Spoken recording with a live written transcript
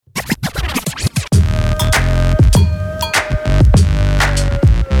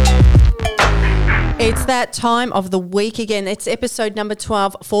It's that time of the week again. It's episode number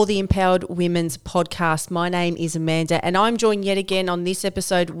 12 for the Empowered Women's podcast. My name is Amanda, and I'm joined yet again on this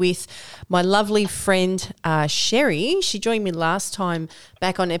episode with my lovely friend, Sherry. She joined me last time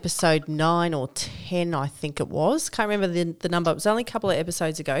back on episode 9 or 10, I think it was. Can't remember the number. It was only a couple of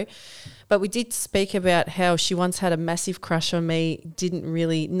episodes ago. But we did speak about how she once had a massive crush on me.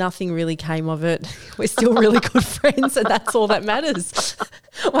 Nothing really came of it. We're still really good friends, and that's all that matters.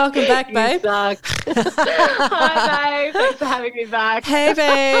 Welcome back, babe. You suck. Hi, babe. Thanks for having me back. Hey,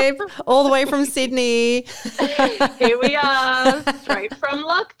 babe. All the way from Sydney. Here we are, straight from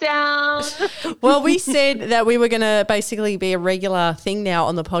lockdown. Well, we said that we were going to basically be a regular thing now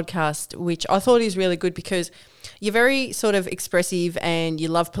on the podcast, which I thought is really good because you're very sort of expressive and you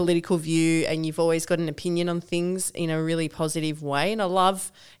love political view and you've always got an opinion on things in a really positive way. And I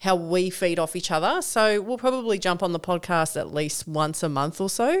love how we feed off each other. So we'll probably jump on the podcast at least once a month or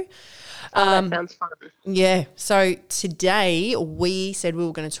so. That sounds fun. Yeah. So today we said we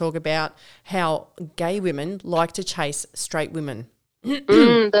were going to talk about how gay women like to chase straight women.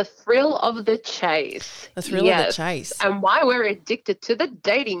 The thrill of the chase. The thrill of the chase. And why we're addicted to the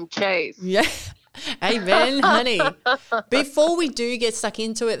dating chase. Yeah. Amen, honey. Before we do get stuck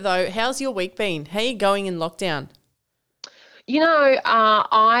into it, though, how's your week been? How are you going in lockdown? You know,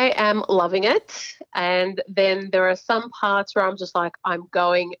 I am loving it. And then there are some parts where I'm just like, I'm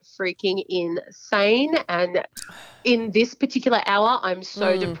going freaking insane. And in this particular hour, I'm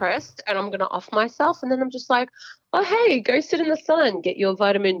so depressed and I'm going to off myself. And then I'm just like, oh, hey, go sit in the sun, get your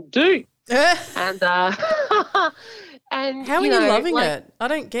vitamin D. and how are you loving it? I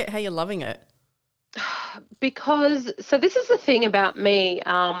don't get how you're loving it. Because, so this is the thing about me.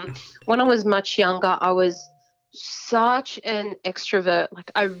 When I was much younger, I was such an extrovert. Like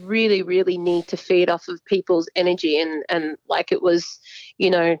I really, really need to feed off of people's energy. And like it was, you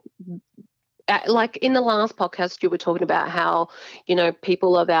know, like in the last podcast, you were talking about how, you know,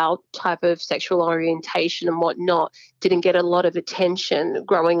 people of our type of sexual orientation and whatnot didn't get a lot of attention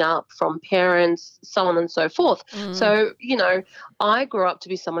growing up from parents, so on and so forth. So, you know, I grew up to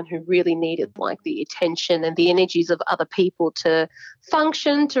be someone who really needed like the attention and the energies of other people to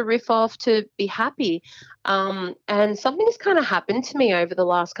function, to riff off, to be happy. And something's kind of happened to me over the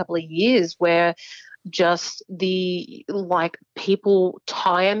last couple of years where just the like people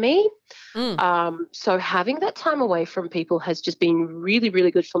tire me. So having that time away from people has just been really, really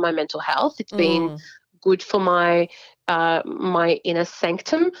good for my mental health. It's been good for my my inner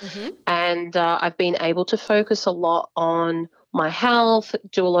sanctum, and I've been able to focus a lot on my health,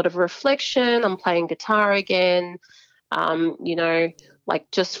 do a lot of reflection. I'm playing guitar again, you know,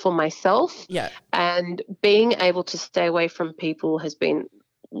 like just for myself. Yeah. And being able to stay away from people has been,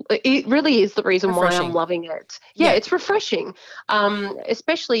 it really is the reason why I'm loving it. Yeah, it's refreshing,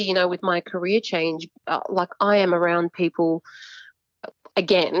 especially, you know, with my career change. Like I am around people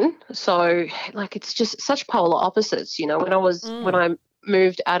again, so like it's just such polar opposites. You know, when I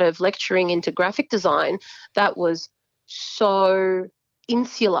moved out of lecturing into graphic design, that was so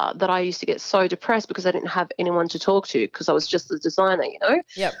insular that I used to get so depressed because I didn't have anyone to talk to because I was just the designer, you know.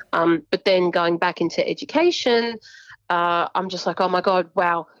 Yep. But then going back into education, I'm just like, oh my God,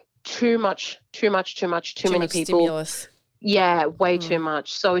 wow, too many people. Stimulus. Yeah, way too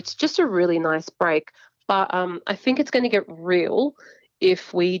much. So it's just a really nice break. But I think it's going to get real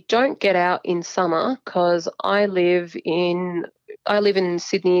if we don't get out in summer because I live in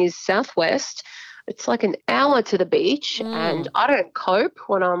Sydney's southwest. It's like an hour to the beach and I don't cope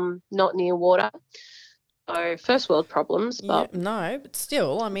when I'm not near water. So first world problems. But no, but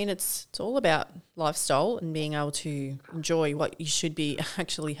still, I mean, it's all about lifestyle and being able to enjoy what you should be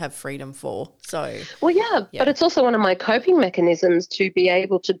actually have freedom for. So, well, yeah, but it's also one of my coping mechanisms to be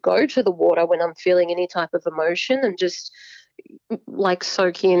able to go to the water when I'm feeling any type of emotion and just like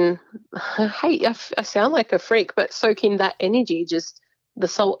soak in. Hey, I sound like a freak, but soak in that energy, just the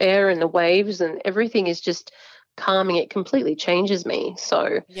salt air and the waves and everything is just calming. It completely changes me.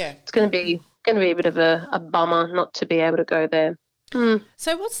 So it's going to be a bit of a bummer not to be able to go there.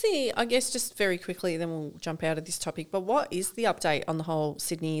 So what's I guess just very quickly, then we'll jump out of this topic, but what is the update on the whole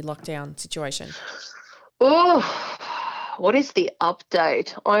Sydney lockdown situation? Oh, what is the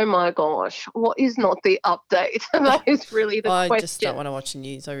update? Oh my gosh, what is not the update? That is really the question. I just don't want to watch the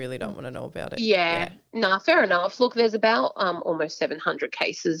news. I really don't want to know about it. Yeah. Nah, fair enough. Look, there's about almost 700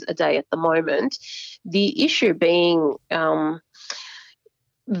 cases a day at the moment. The issue being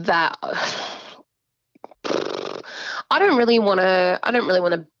that I don't really want to, I'm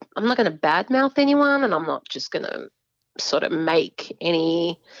not going to badmouth anyone and I'm not just going to sort of make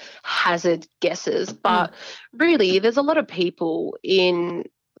any hazard guesses, but really there's a lot of people in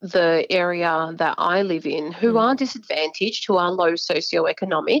the area that I live in who are disadvantaged, who are low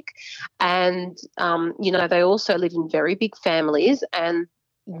socioeconomic, and they also live in very big families, and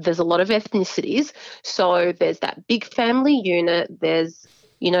there's a lot of ethnicities. So there's that big family unit. There's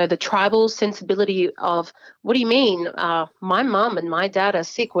the tribal sensibility of, what do you mean? My mum and my dad are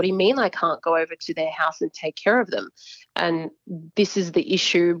sick. What do you mean I can't go over to their house and take care of them? And this is the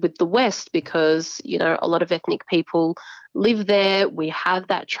issue with the West, because, a lot of ethnic people live there. We have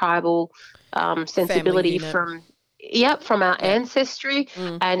that tribal sensibility from our ancestry,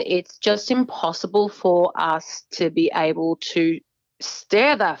 and it's just impossible for us to be able to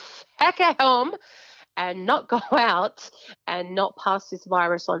stay the heck at home and not go out and not pass this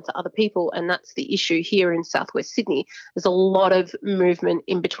virus on to other people. And that's the issue here in Southwest Sydney. There's a lot of movement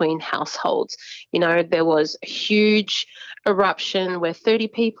in between households. There was a huge eruption where 30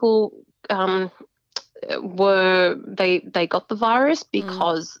 people they got the virus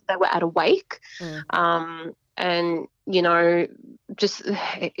because they were at a wake. And, just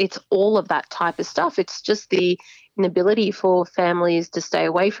it's all of that type of stuff. It's just the inability for families to stay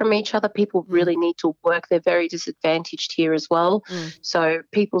away from each other. People really need to work. They're very disadvantaged here as well. So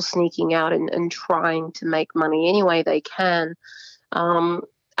people sneaking out and trying to make money any way they can. And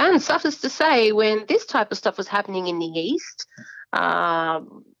suffice to say, when this type of stuff was happening in the East, the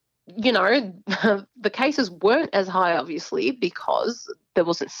cases weren't as high, obviously, because there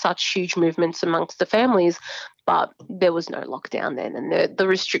wasn't such huge movements amongst the families, but there was no lockdown then, and the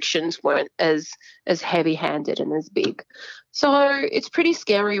restrictions weren't as heavy-handed and as big. So it's pretty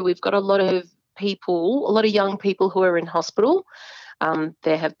scary. We've got a lot of young people who are in hospital.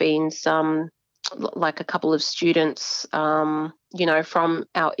 There have been some, like a couple of students, from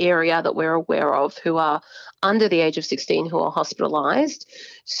our area that we're aware of who are under the age of 16 who are hospitalised.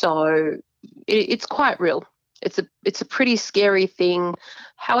 So it's quite real. It's a pretty scary thing.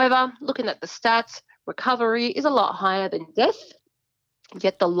 However, looking at the stats, recovery is a lot higher than death.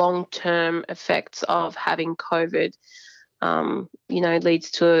 Yet the long-term effects of having COVID,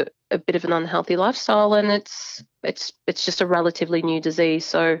 leads to a bit of an unhealthy lifestyle, and it's just a relatively new disease.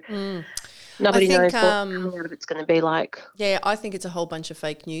 So nobody knows what coming out of it's going to be like. Yeah, I think it's a whole bunch of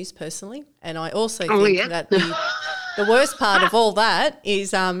fake news personally, and I also think that the worst part of all that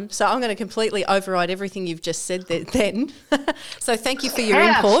is, so I'm going to completely override everything you've just said then. So thank you for your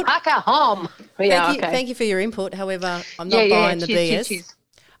input. Thank you for your input. However, I'm not buying the BS. Cheers.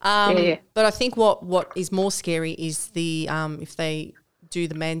 But I think what is more scary is the if they do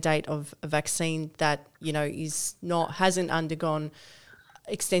the mandate of a vaccine that hasn't undergone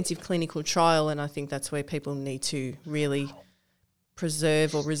extensive clinical trial, and I think that's where people need to really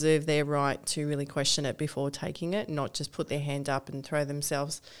preserve or reserve their right to really question it before taking it, not just put their hand up and throw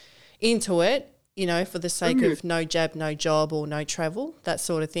themselves into it, for the sake of no jab, no job, or no travel, that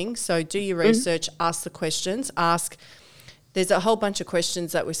sort of thing. So do your research, ask the questions, there's a whole bunch of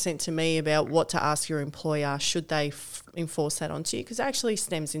questions that were sent to me about what to ask your employer should they enforce that onto you, because it actually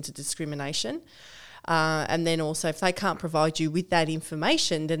stems into discrimination. And then also if they can't provide you with that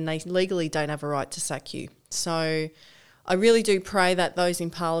information, then they legally don't have a right to sack you. So I really do pray that those in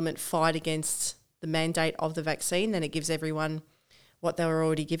Parliament fight against the mandate of the vaccine, then it gives everyone what they were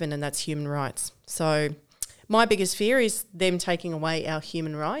already given, and that's human rights. So my biggest fear is them taking away our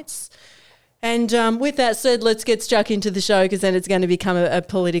human rights. And with that said, let's get stuck into the show, because then it's going to become a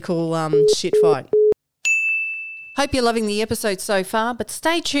political shit fight. Hope you're loving the episode so far, but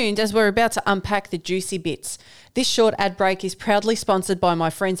stay tuned as we're about to unpack the juicy bits. This short ad break is proudly sponsored by my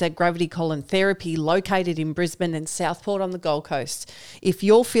friends at Gravity Colon Therapy, located in Brisbane and Southport on the Gold Coast. If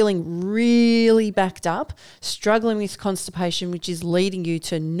you're feeling really backed up, struggling with constipation, which is leading you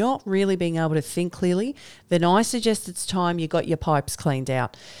to not really being able to think clearly, then I suggest it's time you got your pipes cleaned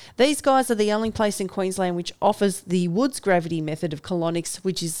out. These guys are the only place in Queensland which offers the Woods Gravity method of colonics,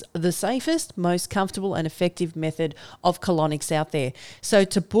 which is the safest, most comfortable and effective method of colonics out there. So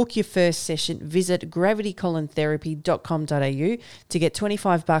to book your first session, visit gravitycolontherapy.com.au to get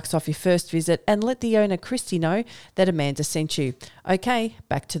 $25 off your first visit, and let the owner Christy know that Amanda sent you. Okay,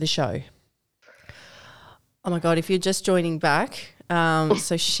 back to the show. Oh my God, if you're just joining back,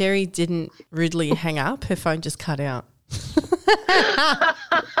 so Sherry didn't rudely hang up, her phone just cut out.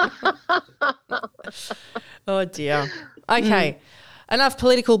 Oh dear. Okay, enough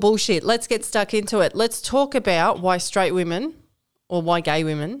political bullshit. Let's get stuck into it. Let's talk about why straight women, or why gay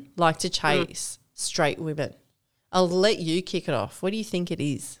women, like to chase straight women. I'll let you kick it off. What do you think it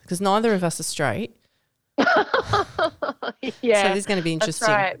is? Because neither of us are straight. Yeah. So this is going to be interesting.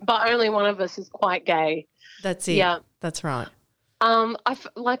 That's right. But only one of us is quite gay. That's it. Yeah. That's right.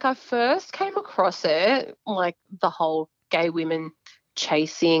 I first came across it, like the whole gay women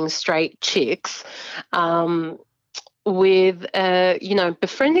chasing straight chicks, with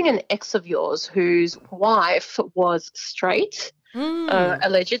befriending an ex of yours whose wife was straight.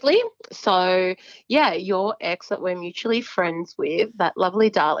 Allegedly. So, yeah, your ex that we're mutually friends with, that lovely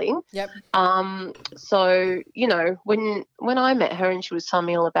darling. Yep. So, when I met her and she was telling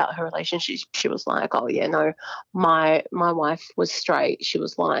me all about her relationship, she was like, "Oh yeah, no, my wife was straight." She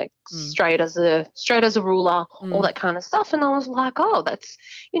was like straight as a ruler, all that kind of stuff. And I was like, "Oh, that's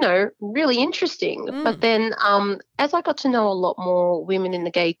really interesting." But then, as I got to know a lot more women in the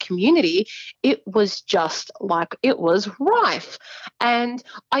gay community, it was just like it was rife. And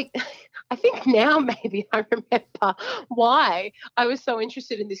I think now maybe I remember why I was so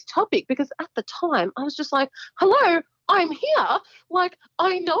interested in this topic, because at the time I was just like, hello, I'm here. Like,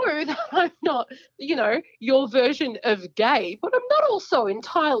 I know that I'm not, your version of gay, but I'm not also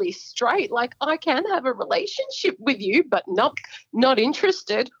entirely straight. Like, I can have a relationship with you, but not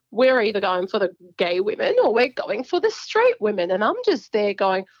interested. We're either going for the gay women or we're going for the straight women. And I'm just there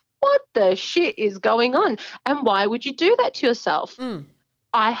going, what the shit is going on? And why would you do that to yourself?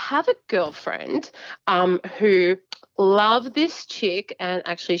 I have a girlfriend who loved this chick, and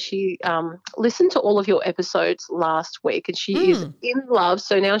actually she listened to all of your episodes last week, and she is in love.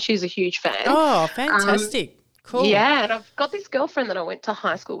 So now she's a huge fan. Oh, fantastic. Cool. Yeah, and I've got this girlfriend that I went to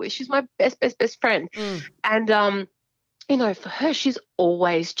high school with. She's my best friend. And, for her, she's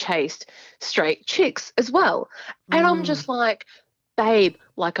always chased straight chicks as well. And I'm just like, babe,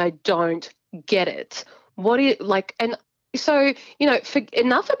 like, I don't get it. What do you like? And so,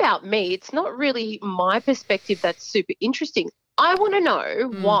 enough about me. It's not really my perspective that's super interesting. I want to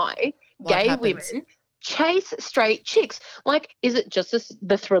know why gay women chase straight chicks. Like, is it just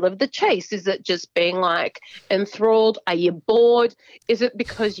the thrill of the chase? Is it just being like enthralled? Are you bored? Is it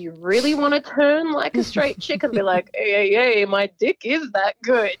because you really want to turn like a straight chick and be like, hey, my dick is that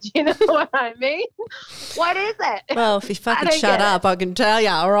good? You know what I mean? What is it? Well, if you fucking shut up, I can tell you,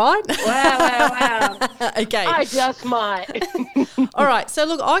 all right? Wow. Okay. I just might. All right. So,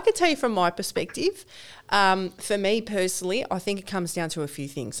 look, I can tell you from my perspective, for me personally, I think it comes down to a few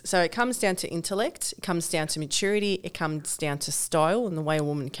things. So it comes down to intellect, it comes down to maturity, it comes down to style and the way a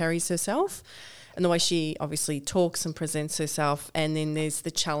woman carries herself and the way she obviously talks and presents herself, and then there's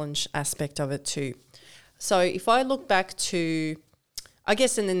the challenge aspect of it too. So if I look back to, I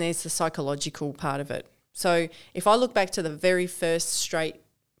guess, and then there's the psychological part of it. So if I look back to the very first straight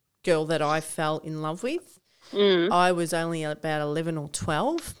girl that I fell in love with, I was only about 11 or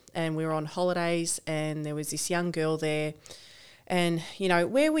 12 and we were on holidays and there was this young girl there, and,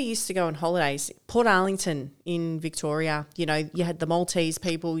 where we used to go on holidays, Port Arlington in Victoria, you had the Maltese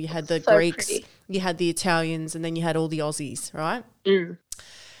people, you had the Greeks, pretty. You had the Italians, and then you had all the Aussies, right?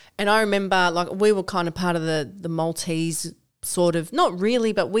 And I remember, like, we were kind of part of the Maltese sort of, not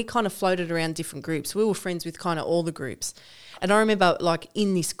really, but we kind of floated around different groups. We were friends with kind of all the groups. And I remember, like,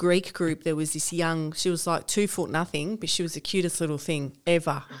 in this Greek group, there was this she was like 2 foot nothing, but she was the cutest little thing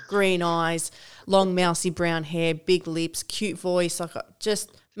ever. Green eyes, long mousy brown hair, big lips, cute voice, like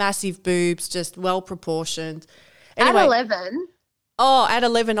just massive boobs, just well proportioned. Anyway, at 11? Oh, at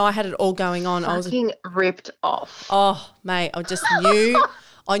 11, I had it all going on. Fucking ripped off. Oh, mate, I just knew.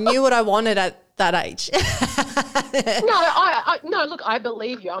 I knew what I wanted at that age. No, look, I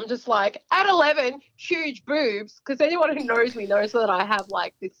believe you. I'm just like, at 11, huge boobs, because anyone who knows me knows that I have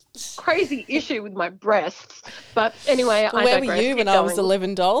like this crazy issue with my breasts. But anyway, well, where were you when I was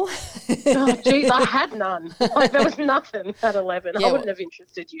 11, doll? Oh, geez, I had none. Like, there was nothing at 11. Yeah, I wouldn't have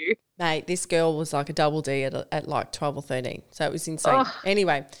interested you. Mate, this girl was like a double D at like 12 or 13. So it was insane. Oh.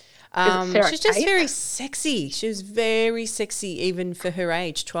 Anyway. She's just very sexy. She was very sexy even for her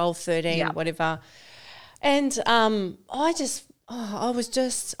age, 12, 13, whatever. And I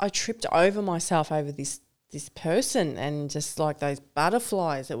tripped over myself over this person, and just like those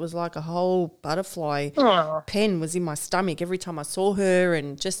butterflies. It was like a whole butterfly pen was in my stomach every time I saw her,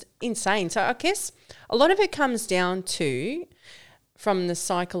 and just insane. So I guess a lot of it comes down to from the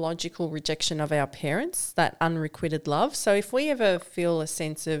psychological rejection of our parents, that unrequited love. So if we ever feel a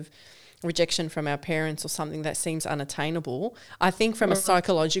sense of rejection from our parents or something that seems unattainable, I think from a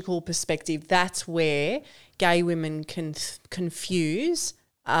psychological perspective, that's where gay women can confuse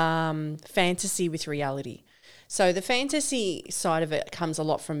fantasy with reality. So the fantasy side of it comes a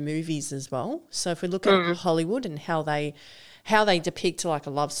lot from movies as well. So if we look at Hollywood and how they depict like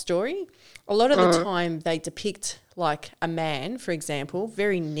a love story, a lot of the time they depict like a man, for example,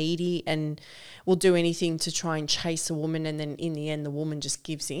 very needy and will do anything to try and chase a woman, and then in the end the woman just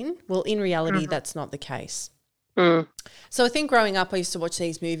gives in. Well, in reality, that's not the case. So I think growing up I used to watch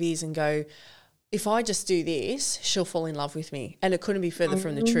these movies and go, if I just do this, she'll fall in love with me. And it couldn't be further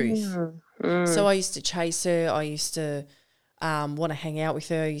from the truth. So I used to chase her. I used to want to hang out with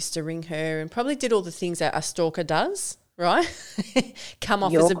her. I used to ring her and probably did all the things that a stalker does, right? Come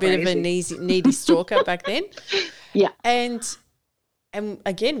off as a bit of a needy stalker back then. Yeah. And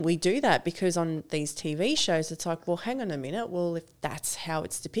again, we do that because on these TV shows, it's like, well, hang on a minute. Well, if that's how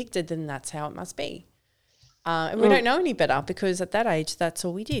it's depicted, then that's how it must be. And we don't know any better because at that age, that's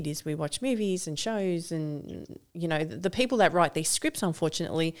all we did is we watch movies and shows and, you know, the people that write these scripts,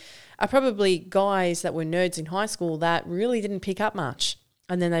 unfortunately, are probably guys that were nerds in high school that really didn't pick up much.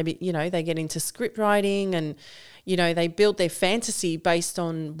 And then they get into script writing and, you know, they build their fantasy based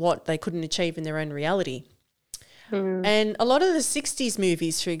on what they couldn't achieve in their own reality. And a lot of the 60s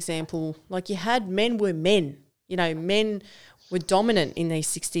movies, for example, like you had men were men, you know, men were dominant in these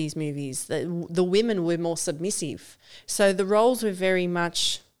 60s movies. The women were more submissive. So the roles were very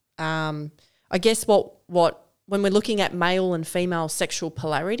much, I guess what when we're looking at male and female sexual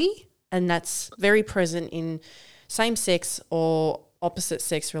polarity, and that's very present in same-sex or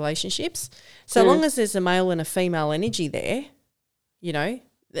opposite-sex relationships. So long as there's a male and a female energy there, you know,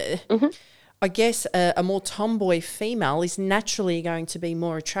 I guess a more tomboy female is naturally going to be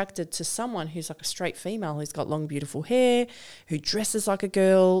more attracted to someone who's like a straight female who's got long, beautiful hair, who dresses like a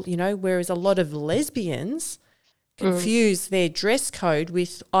girl, you know, whereas a lot of lesbians confuse their dress code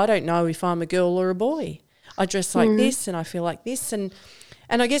with, I don't know if I'm a girl or a boy. I dress like this and I feel like this. And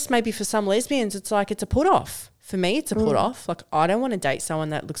I guess maybe for some lesbians it's like it's a put off. For me, it's a put off. Like I don't want to date someone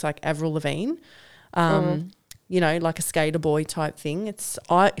that looks like Avril Lavigne, you know, like a skater boy type thing.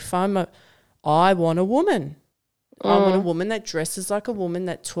 I want a woman. I want a woman that dresses like a woman,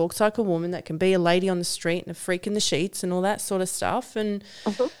 that talks like a woman, that can be a lady on the street and a freak in the sheets and all that sort of stuff. And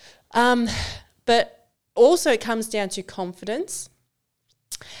but also it comes down to confidence.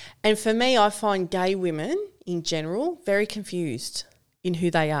 And for me, I find gay women in general very confused in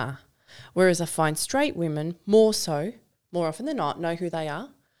who they are, whereas I find straight women more often than not, know who they are,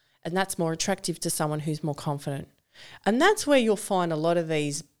 and that's more attractive to someone who's more confident. And that's where you'll find a lot of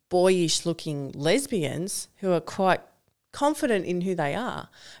these boyish-looking lesbians who are quite confident in who they are,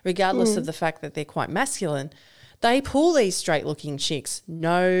 regardless of the fact that they're quite masculine. They pull these straight-looking chicks,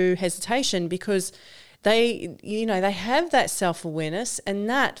 no hesitation, because they have that self-awareness, and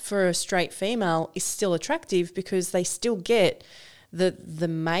that for a straight female is still attractive because they still get the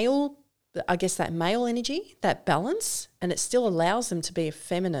male, I guess that male energy, that balance, and it still allows them to be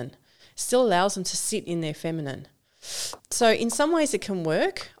feminine, still allows them to sit in their feminine. So in some ways it can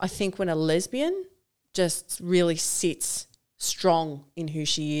work, I think, when a lesbian just really sits strong in who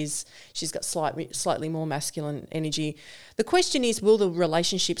she is. She's got slightly more masculine energy. The question is, will the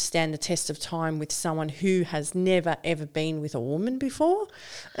relationship stand the test of time with someone who has never, ever been with a woman before?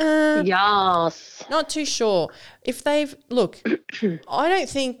 Yes. Not too sure. I don't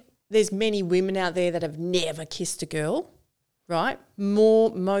think there's many women out there that have never kissed a girl. Right?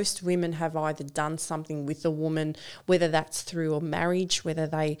 Most women have either done something with a woman, whether that's through a marriage, whether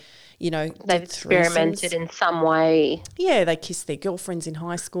they've experimented in some way. Yeah, they kissed their girlfriends in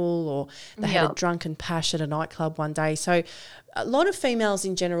high school, or they had a drunken pash at a nightclub one day. So a lot of females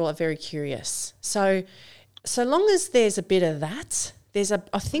in general are very curious. So long as there's a bit of that,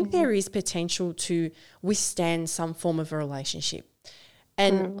 I think there is potential to withstand some form of a relationship.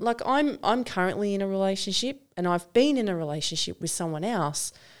 And like I'm currently in a relationship, and I've been in a relationship with someone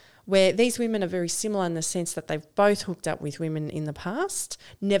else where these women are very similar in the sense that they've both hooked up with women in the past,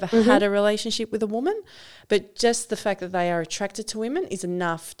 never had a relationship with a woman, but just the fact that they are attracted to women is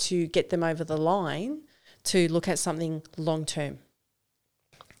enough to get them over the line to look at something long term.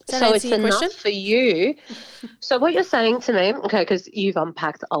 So it's enough for you. So what you're saying to me, okay, because you've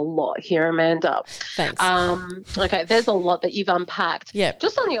unpacked a lot here, Amanda. Thanks. Okay, there's a lot that you've unpacked. Yeah.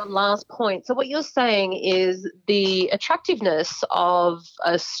 Just on your last point, so what you're saying is the attractiveness of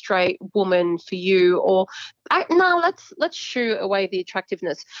a straight woman for you, or let's shoo away the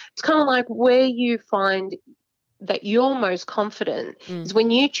attractiveness. It's kind of like where you find that you're most confident is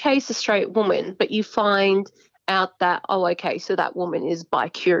when you chase a straight woman, but you find out that, so that woman is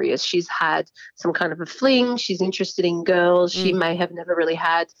bi-curious. She's had some kind of a fling. She's interested in girls. She may have never really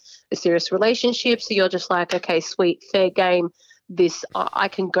had a serious relationship. So you're just like, okay, sweet, fair game. This, I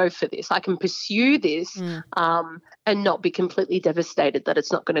can go for this. I can pursue this and not be completely devastated that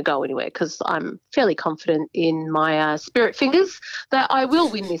it's not going to go anywhere, because I'm fairly confident in my spirit fingers that I will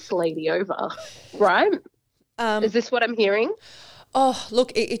win this lady over, right? Is this what I'm hearing? Oh,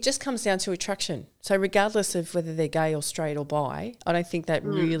 look, it just comes down to attraction. So regardless of whether they're gay or straight or bi, I don't think that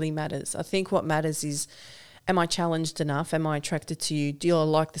really matters. I think what matters is am I challenged enough? Am I attracted to you? Do I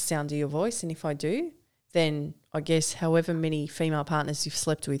like the sound of your voice? And if I do, then I guess however many female partners you've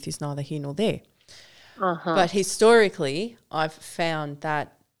slept with is neither here nor there. But historically, I've found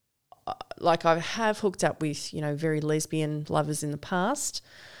that like I have hooked up with, very lesbian lovers in the past,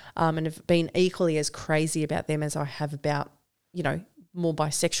 and have been equally as crazy about them as I have about, more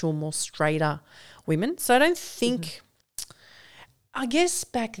bisexual, more straighter women. So I don't think, I guess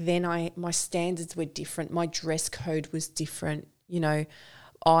back then my standards were different. My dress code was different.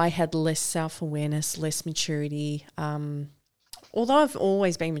 I had less self-awareness, less maturity. Although I've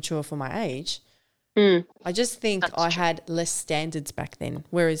always been mature for my age, I just think I had less standards back then.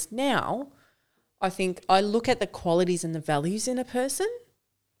 Whereas now I think I look at the qualities and the values in a person,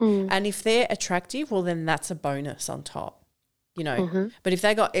 and if they're attractive, well, then that's a bonus on top. But if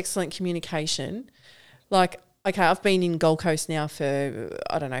they got excellent communication, like, okay, I've been in Gold Coast now for,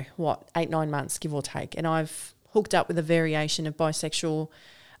 8-9 months, give or take, and I've hooked up with a variation of bisexual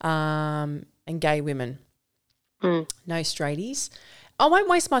and gay women, no straighties. I won't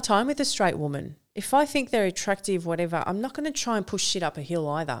waste my time with a straight woman. If I think they're attractive, whatever, I'm not going to try and push shit up a hill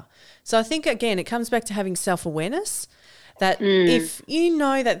either. So I think, again, it comes back to having self-awareness that if you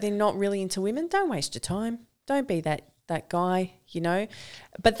know that they're not really into women, don't waste your time. Don't be that guy,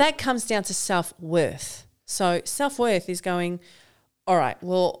 But that comes down to self-worth. So self-worth is going, all right,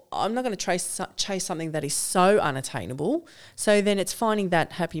 well, I'm not going to chase something that is so unattainable. So then it's finding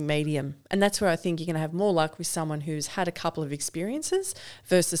that happy medium. And that's where I think you're going to have more luck with someone who's had a couple of experiences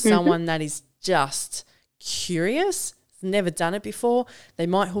versus someone that is just curious, never done it before. They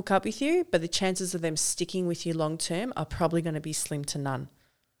might hook up with you, but the chances of them sticking with you long term are probably going to be slim to none.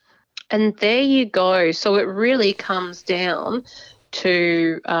 And there you go. So it really comes down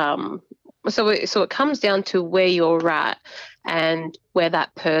to so it comes down to where you're at and where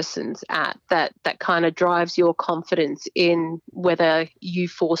that person's at. That kind of drives your confidence in whether you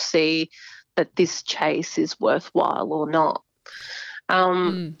foresee that this chase is worthwhile or not.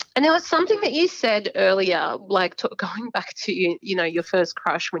 And there was something that you said earlier, like going back to your first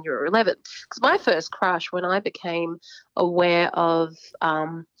crush when you were 11. Because my first crush, when I became aware of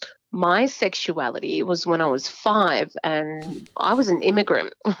my sexuality, was when I was 5, and I was an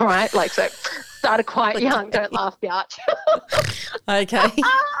immigrant, right? Like, so started quite young. Don't laugh, Biatch. Okay.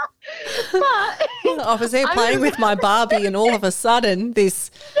 I was there playing with my Barbie, and all of a sudden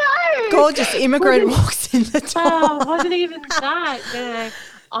this gorgeous immigrant walks in the door. Oh, it wasn't even that. No.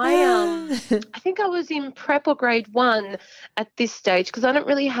 I think I was in prep or grade 1 at this stage, because I don't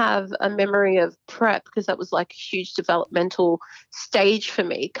really have a memory of prep, because that was like a huge developmental stage for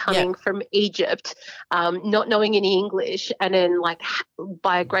me, coming from Egypt, not knowing any English, and then like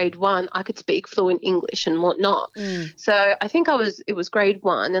by grade 1 I could speak fluent English and whatnot. So I think it was grade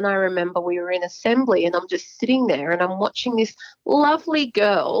 1, and I remember we were in assembly, and I'm just sitting there and I'm watching this lovely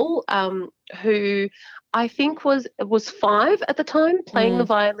girl who I think was 5 at the time, playing the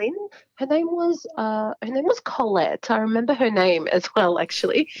violin. Her name was Colette. I remember her name as well,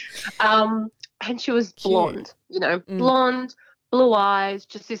 actually. And she was blonde, blonde, blue eyes,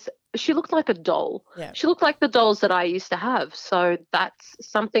 just this. She looked like a doll. Yeah. She looked like the dolls that I used to have. So that's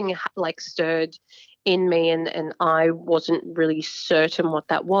something like stirred in me, and I wasn't really certain what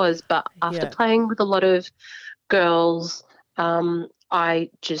that was. But after playing with a lot of girls, I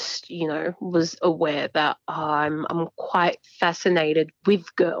just, was aware that I'm quite fascinated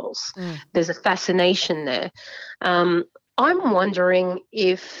with girls. There's a fascination there. I'm wondering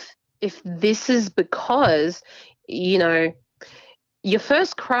if this is because, your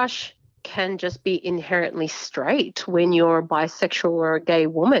first crush can just be inherently straight when you're a bisexual or a gay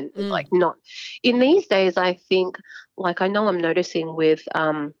woman. Like, not in these days. I think, like, I know I'm noticing with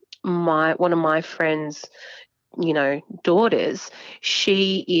one of my friends, daughters,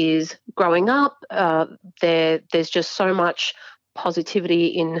 she is growing up. There's just so much positivity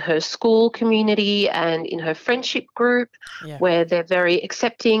in her school community and in her friendship group, where they're very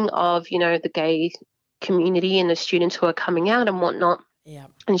accepting of, the gay community and the students who are coming out and whatnot. Yeah.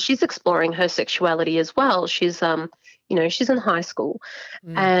 And she's exploring her sexuality as well. She's she's in high school.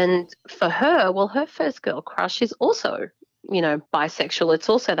 And for her, well, her first girl crush is also, bisexual. It's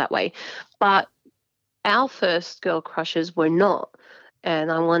also that way. But our first girl crushes were not.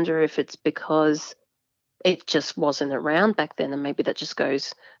 And I wonder if it's because it just wasn't around back then, and maybe that just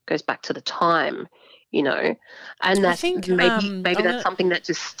goes back to the time, and I think maybe that's something that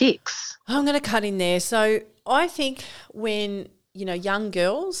just sticks. I'm going to cut in there. So I think when, young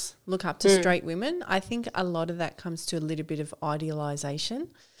girls look up to straight women, I think a lot of that comes to a little bit of idealisation.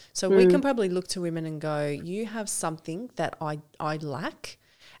 So we can probably look to women and go, you have something that I lack,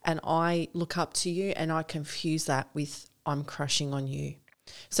 and I look up to you and I confuse that with I'm crushing on you.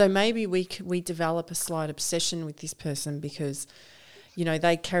 So maybe we develop a slight obsession with this person because, you know,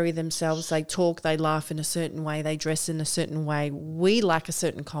 they carry themselves, they talk, they laugh in a certain way, they dress in a certain way. We lack a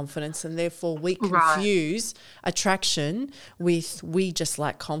certain confidence, and therefore we confuse attraction with we just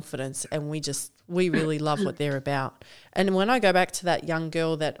lack confidence, and we really love what they're about. And when I go back to that young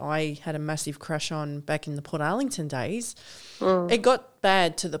girl that I had a massive crush on back in the Port Arlington days, it got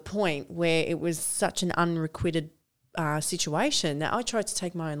bad to the point where it was such an unrequited situation that I tried to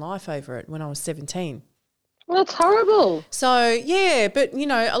take my own life over it when I was 17. That's horrible. So, yeah, but, you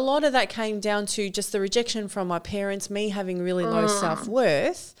know, a lot of that came down to just the rejection from my parents, me having really low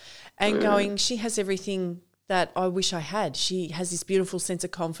self-worth and going, she has everything that I wish I had. She has this beautiful sense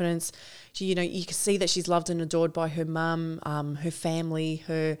of confidence. She, you know, you can see that she's loved and adored by her mum, her family,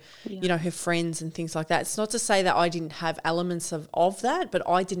 her, you know, her friends and things like that. It's not to say that I didn't have elements of that, but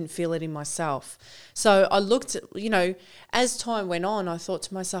I didn't feel it in myself. So I looked at, you know, as time went on, I thought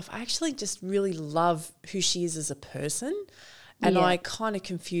to myself, I actually just really love who she is as a person. And I kind of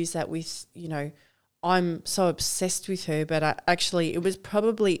confused that with, you know, I'm so obsessed with her, but actually it was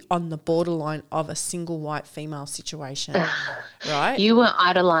probably on the borderline of a single white female situation, right? You were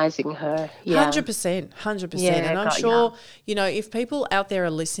idolizing her. 100%. Yeah, and I'm sure, you know, if people out there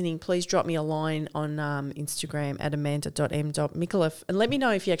are listening, please drop me a line on Instagram at amanda.m.micallef and let me know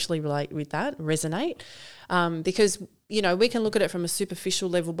if you actually relate with that, resonate, because, you know, we can look at it from a superficial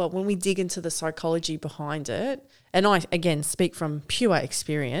level, but when we dig into the psychology behind it, and I, again, speak from pure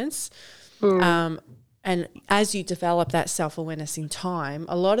experience, and as you develop that self-awareness in time,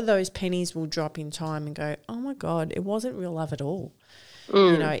 a lot of those pennies will drop in time and go, oh my God, it wasn't real love at all.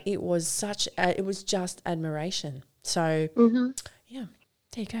 You know, it was it was just admiration. So, yeah,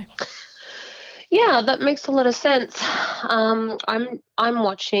 there you go. Yeah, that makes a lot of sense. I'm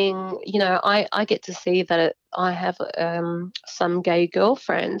watching, you know, I get to see that I have some gay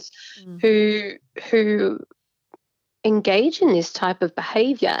girlfriends who engage in this type of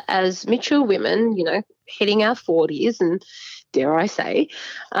behavior as mature women, you know, hitting our 40s and dare I say,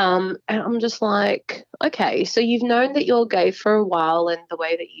 and I'm just like, okay, so you've known that you're gay for a while and the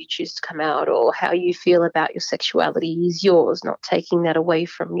way that you choose to come out or how you feel about your sexuality is yours, not taking that away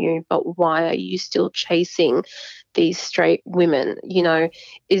from you, but why are you still chasing these straight women? You know,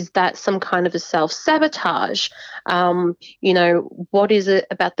 is that some kind of a self-sabotage? You know, what is it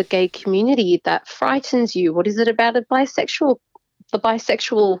about the gay community that frightens you? What is it about the bisexual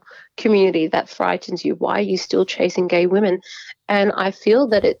community that frightens you? Why are you still chasing gay women? And I feel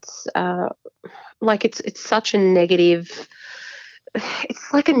that it's like it's such a negative,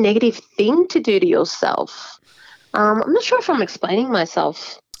 it's like a negative thing to do to yourself. I'm not sure if I'm explaining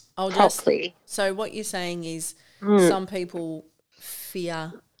myself properly. So what you're saying is some people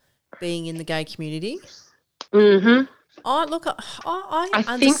fear being in the gay community. Mm-hmm. Oh, look,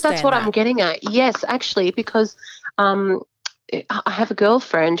 I think that's what I'm getting at. Yes, actually, because I have a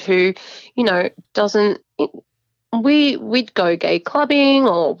girlfriend who, you know, we'd go gay clubbing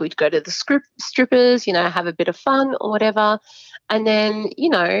or we'd go to the strippers, you know, have a bit of fun or whatever. And then, you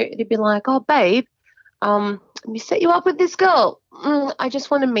know, it'd be like, oh, babe, let me set you up with this girl. I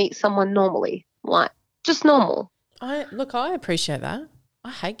just want to meet someone normally, like just normal. I appreciate that.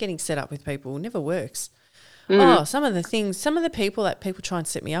 I hate getting set up with people. It never works. Oh, some of the people that people try and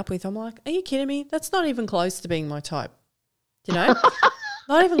set me up with, I'm like, are you kidding me? That's not even close to being my type. You know?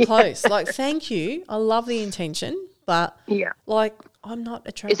 Not even close. Like, thank you. I love the intention, but like I'm not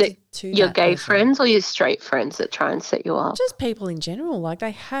attracted to your that gay person. friends or your straight friends that try and set you up? Just people in general. Like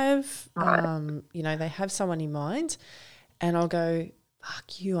they have you know, they have someone in mind and I'll go,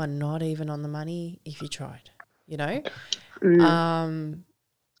 fuck, you are not even on the money if you tried, you know? And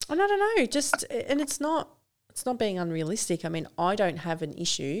I don't know, and it's not being unrealistic. I mean, I don't have an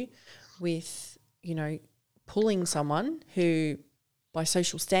issue with, you know, pulling someone who by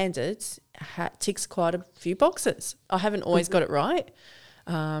social standards ticks quite a few boxes. I haven't always got it right.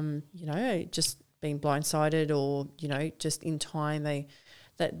 You know, just being blindsided or, you know, just in time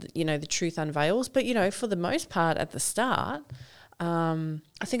you know, the truth unveils. But, you know, for the most part at the start, I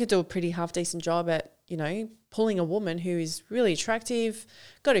think I do a pretty half decent job at, you know, pulling a woman who is really attractive,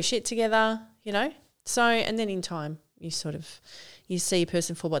 got her shit together, you know. So, and then in time you see a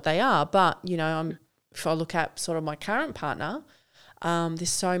person for what they are. But, you know, if I look at sort of my current partner, there's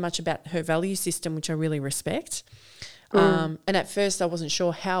so much about her value system, which I really respect. And at first I wasn't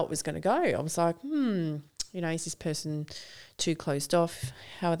sure how it was going to go. I was like, you know, is this person too closed off?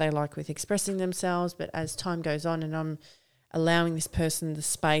 How are they like with expressing themselves? But as time goes on and I'm allowing this person the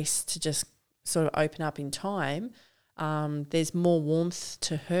space to just sort of open up in time, there's more warmth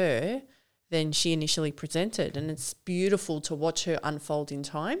to her than she initially presented, and it's beautiful to watch her unfold in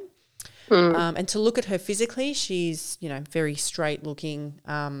time. And to look at her physically, she's, very straight looking,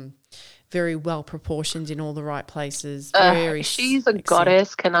 very well proportioned in all the right places. She's a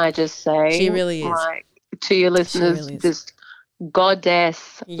goddess, can I just say? She really is. Like, to your listeners, really is. just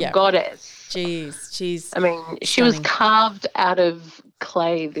goddess. Jeez, she's. I mean, she was carved out of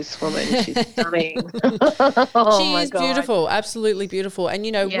clay. This woman, she's stunning. She is beautiful, absolutely beautiful. And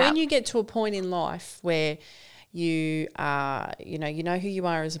when you get to a point in life where you are, you know who you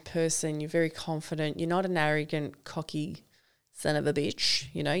are as a person, you're very confident, you're not an arrogant, cocky son of a bitch.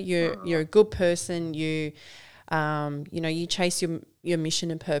 You're a good person. You chase your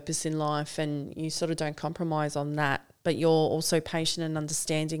mission and purpose in life, and you sort of don't compromise on that. But you're also patient and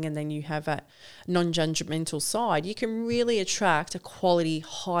understanding, and then you have a non-judgmental side. You can really attract a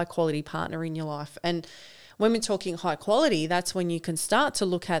high quality partner in your life. And when we're talking high quality, that's when you can start to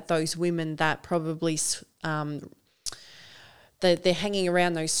look at those women that probably they're hanging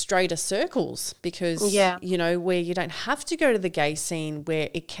around those straighter circles, because, where you don't have to go to the gay scene, where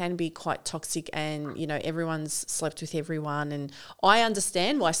it can be quite toxic and, everyone's slept with everyone. And I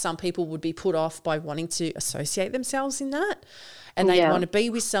understand why some people would be put off by wanting to associate themselves in that. And they want to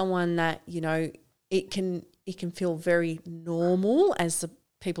be with someone that, it can feel very normal, as the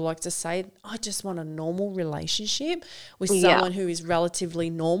people like to say. I just want a normal relationship with someone who is relatively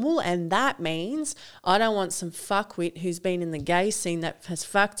normal, and that means I don't want some fuckwit who's been in the gay scene that has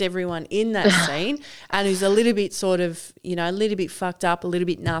fucked everyone in that scene and who's a little bit sort of, a little bit fucked up, a little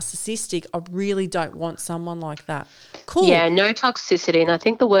bit narcissistic. I really don't want someone like that. Cool. Yeah, no toxicity. And I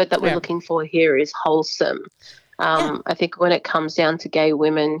think the word that we're looking for here is wholesome. I think when it comes down to gay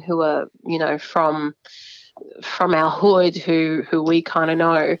women who are, from our hood, who we kind of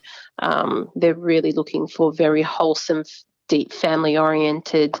know, they're really looking for very wholesome, deep,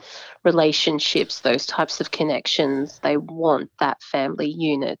 family-oriented relationships, those types of connections. They want that family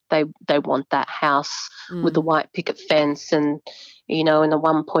unit. They want that house with the white picket fence and, and the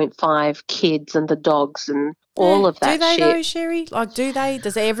 1.5 kids and the dogs and all of that shit. Do they though, Sherry? Like, do they?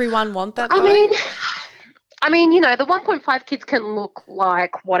 Does everyone want that? I mean, the 1.5 kids can look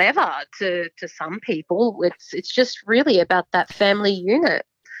like whatever to some people. It's just really about that family unit.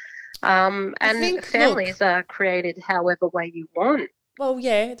 And families are created however way you want. Well,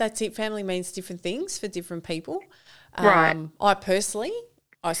 yeah, that's it. Family means different things for different people. Right. I'm personally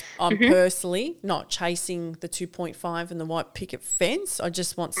not chasing the 2.5 and the white picket fence. I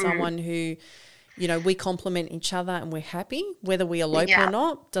just want someone who, we complement each other and we're happy. Whether we elope or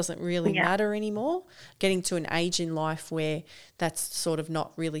not doesn't really matter anymore. Getting to an age in life where that's sort of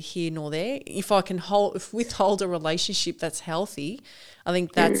not really here nor there. If I can withhold a relationship that's healthy, I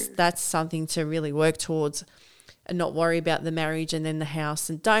think that's something to really work towards, and not worry about the marriage and then the house,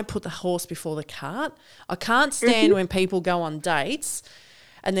 and don't put the horse before the cart. I can't stand when people go on dates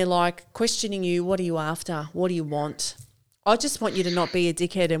and they're like questioning you, what are you after? What do you want? I just want you to not be a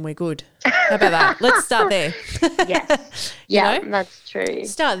dickhead and we're good. How about that? Let's start there. Yes. Yeah, that's true.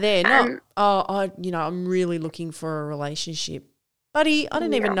 Start there. I'm really looking for a relationship. Buddy, I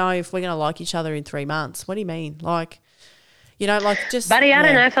don't even know if we're going to like each other in 3 months. What do you mean? Buddy, I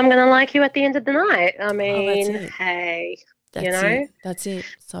don't know if I'm going to like you at the end of the night. I mean, hey, That's it.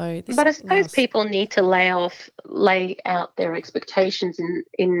 So, but I suppose people need to lay out their expectations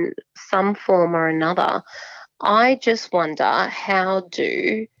in some form or another. I just wonder how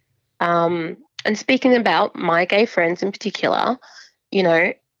do, and speaking about my gay friends in particular,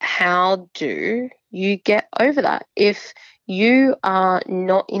 how do you get over that? If you are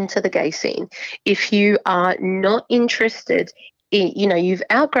not into the gay scene, if you are not interested in, you've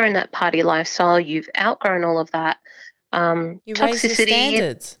outgrown that party lifestyle, you've outgrown all of that you toxicity. Raise your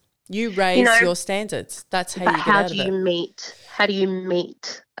standards. You raise your standards. That's how you get out of it. How do you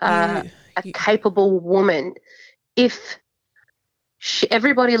meet a capable woman if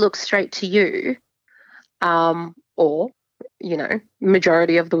everybody looks straight to you, or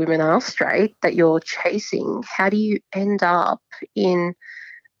majority of the women are straight that you're chasing? How do you end up in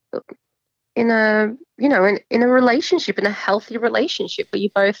a relationship, in a healthy relationship where you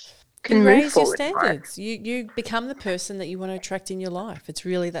both can move raise forward? Your standards. You become the person that you want to attract in your life. It's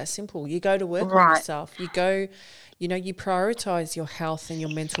really that simple. You go to work on yourself. You go, you prioritize your health and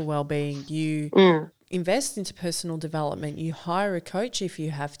your mental well-being. You invest into personal development. You hire a coach if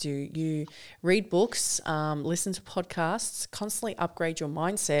you have to. You read books, listen to podcasts, constantly upgrade your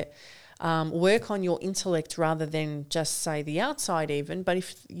mindset, work on your intellect rather than just say the outside even. But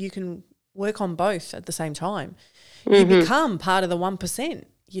if you can work on both at the same time, you become part of the 1%.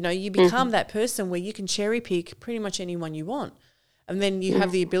 You know, you become that person where you can cherry pick pretty much anyone you want. And then you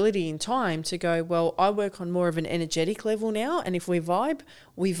have the ability in time to go, well, I work on more of an energetic level now, and if we vibe,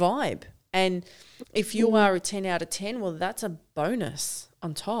 we vibe. And if you are a 10 out of 10, well, that's a bonus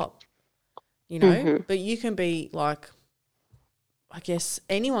on top, you know. But you can be like, I guess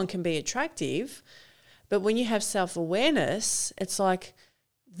anyone can be attractive, but when you have self-awareness, it's like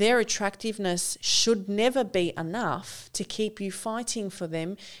their attractiveness should never be enough to keep you fighting for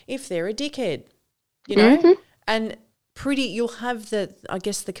them if they're a dickhead, you know. And you'll have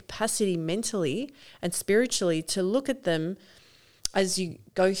the capacity mentally and spiritually to look at them as you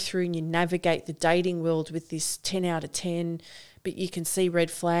go through and you navigate the dating world with this 10 out of 10, but you can see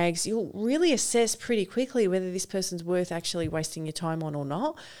red flags. You'll really assess pretty quickly whether this person's worth actually wasting your time on or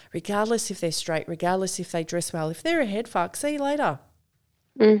not, regardless if they're straight, regardless if they dress well. If they're a head fuck, see you later.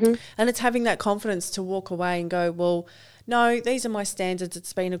 And it's having that confidence to walk away and go, well, no, these are my standards.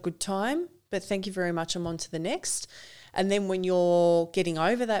 It's been a good time, but thank you very much. I'm on to the next. And then when you're getting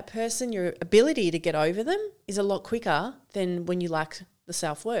over that person, your ability to get over them is a lot quicker than when you lack the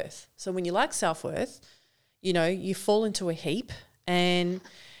self-worth. So when you lack self-worth, you know, you fall into a heap and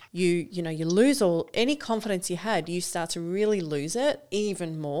you lose any confidence you had. You start to really lose it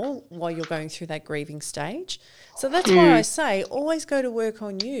even more while you're going through that grieving stage. So that's why I say always go to work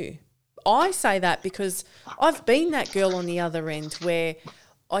on you. I say that because I've been that girl on the other end where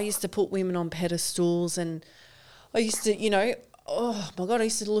I used to put women on pedestals, and I used to, you know, oh my God, I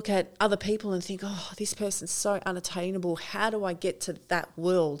used to look at other people and think, oh, this person's so unattainable. How do I get to that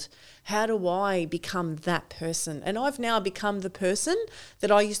world? How do I become that person? And I've now become the person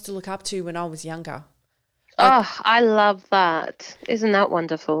that I used to look up to when I was younger. I love that. Isn't that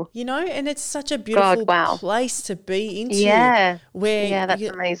wonderful? You know, and it's such a beautiful place to be into. Yeah. Where that's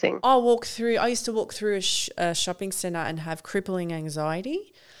amazing. I used to walk through a shopping centre and have crippling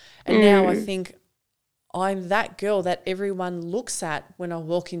anxiety. And now I think I'm that girl that everyone looks at when I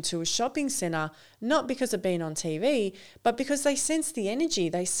walk into a shopping centre, not because of being on TV, but because they sense the energy,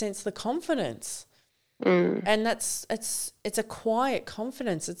 they sense the confidence. And it's a quiet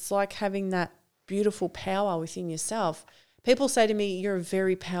confidence. It's like having that beautiful power within yourself. People say to me, you're a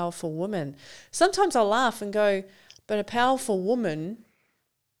very powerful woman. Sometimes I laugh and go, but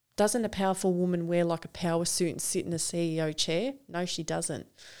doesn't a powerful woman wear like a power suit and sit in a CEO chair? No, she doesn't.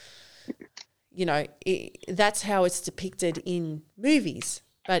 You know, that's how it's depicted in movies.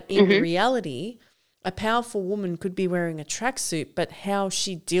 But in reality, a powerful woman could be wearing a tracksuit, but how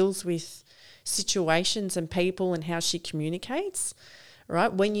she deals with situations and people and how she communicates,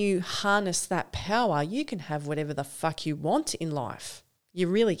 right? When you harness that power, you can have whatever the fuck you want in life. You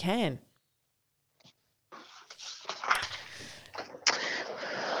really can.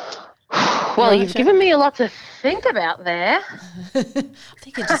 Well, you've given me a lot to think about there. I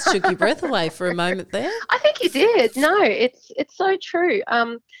think it just took your breath away for a moment there. I think you did. No, it's so true.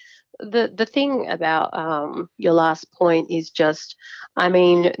 The thing about your last point is just, I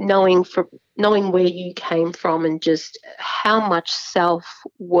mean, knowing where you came from and just how much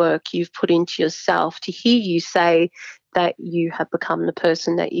self-work you've put into yourself, to hear you say that you have become the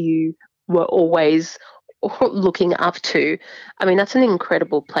person that you were always looking up to. I mean, that's an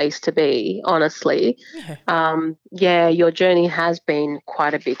incredible place to be, honestly. Your journey has been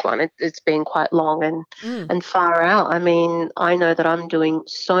quite a big one. It's been quite long and far out. I mean, I know that I've been doing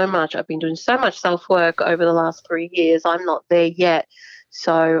so much self-work over the last 3 years. I'm not there yet.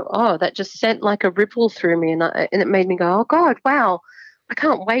 So, that just sent like a ripple through me, and it made me go, oh God, wow, I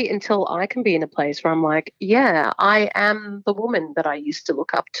can't wait until I can be in a place where I'm like, yeah, I am the woman that I used to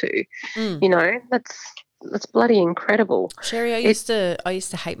look up to. You know, that's bloody incredible. Sherry, I used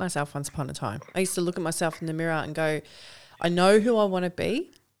to hate myself once upon a time. I used to look at myself in the mirror and go, I know who I want to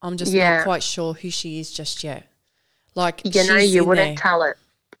be. I'm just not quite sure who she is just yet. Like, you wouldn't tell it.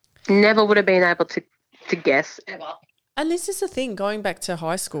 Never would have been able to guess ever. And this is the thing, going back to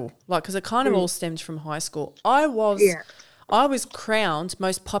high school, like, because it kind of all stemmed from high school. I was crowned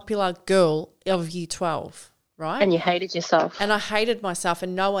most popular girl of year 12, right? And you hated yourself. And I hated myself,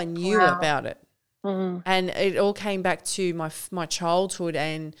 and no one knew about it. And it all came back to my childhood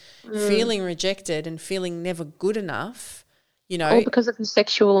and feeling rejected and feeling never good enough, you know. All because of the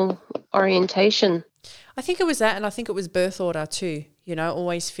sexual orientation. I think it was that, and I think it was birth order too, you know,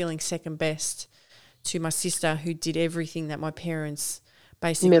 always feeling second best to my sister who did everything that my parents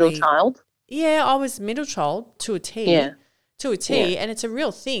basically. Middle child? Yeah, I was middle child to a T. Yeah. To a T, and it's a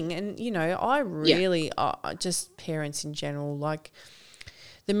real thing. And, you know, I really, just parents in general, like,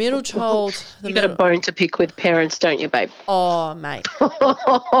 The middle child. You got a bone to pick with parents, don't you, babe? Oh, mate.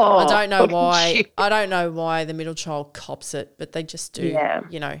 I don't know why. I don't know why the middle child cops it, but they just do. Yeah.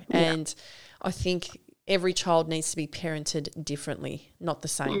 You know, and I think every child needs to be parented differently, not the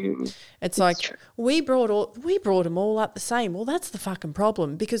same. It's like true. we brought them all up the same. Well, that's the fucking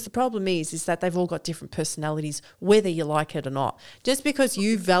problem, because the problem is that they've all got different personalities, whether you like it or not. Just because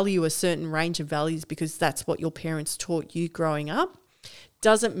you value a certain range of values because that's what your parents taught you growing up,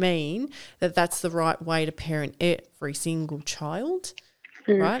 doesn't mean that that's the right way to parent every single child,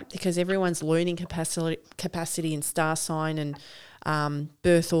 right? Because everyone's learning capacity and star sign and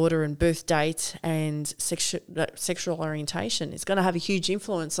birth order and birth date and sexual orientation is going to have a huge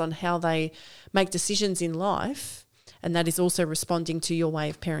influence on how they make decisions in life, and that is also responding to your way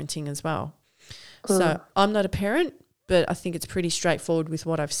of parenting as well. So I'm not a parent, but I think it's pretty straightforward with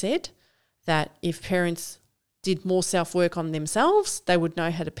what I've said, that if parents did more self-work on themselves, they would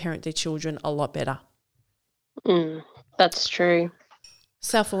know how to parent their children a lot better. That's true.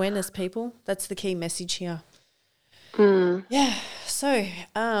 Self-awareness, people. That's the key message here. Yeah. So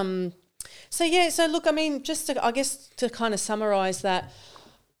look, I mean, just to, I guess to kind of summarize that,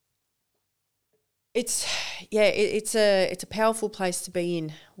 it's a powerful place to be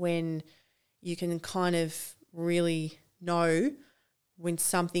in when you can kind of really know when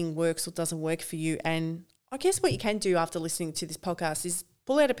something works or doesn't work for you. And I guess what you can do after listening to this podcast is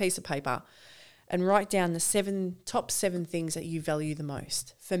pull out a piece of paper and write down the top seven things that you value the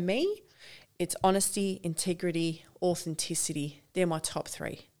most. For me, it's honesty, integrity, authenticity. They're my top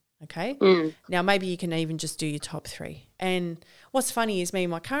three, okay? Now, maybe you can even just do your top three. And what's funny is me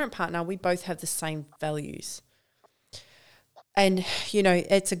and my current partner, we both have the same values. And, you know,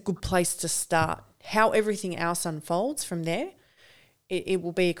 it's a good place to start. How everything else unfolds from there, it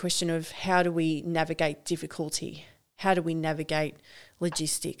will be a question of how do we navigate difficulty? How do we navigate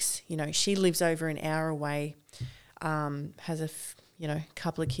logistics? You know, she lives over an hour away, has a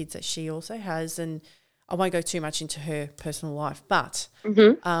couple of kids that she also has, and I won't go too much into her personal life, but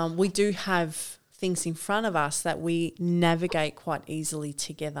we do have things in front of us that we navigate quite easily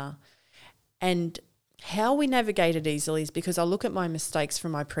together. And how we navigate it easily is because I look at my mistakes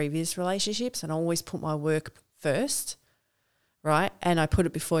from my previous relationships and I always put my work first, right? And I put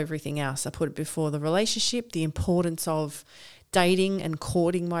it before everything else. I put it before the relationship, the importance of dating and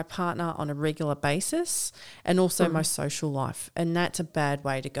courting my partner on a regular basis, and also my social life. And that's a bad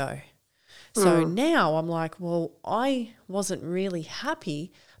way to go. So now I'm like, well, I wasn't really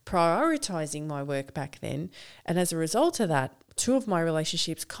happy prioritizing my work back then. And as a result of that, two of my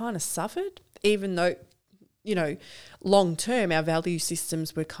relationships kind of suffered, even though, you know, long term our value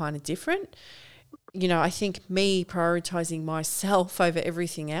systems were kind of different. You know, I think me prioritizing myself over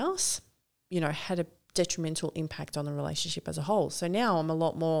everything else, you know, had a detrimental impact on the relationship as a whole. So now I'm a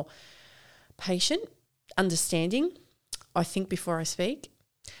lot more patient, understanding. I think before I speak,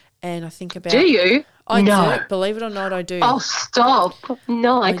 and I think about... Do you? I No. do. Believe it or not, I do. Oh, stop.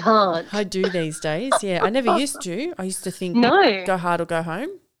 No, I can't. I do these days, yeah. I never used to. I used to think go hard or go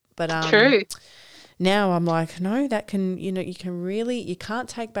home. But True. now I'm like, no, that can, you know, you can't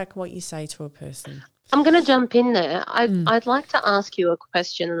take back what you say to a person. I'm going to jump in there. I'd like to ask you a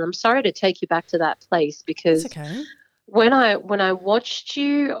question, and I'm sorry to take you back to that place because It's okay. when I watched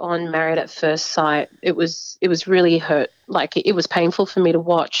you on Married at First Sight, it was really hurt. Like it was painful for me to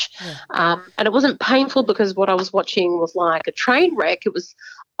watch, and it wasn't painful because what I was watching was like a train wreck. It was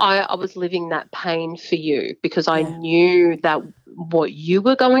I was living that pain for you because I knew that what you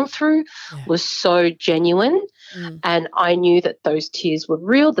were going through was so genuine. And I knew that those tears were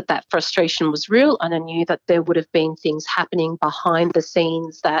real, that frustration was real, and I knew that there would have been things happening behind the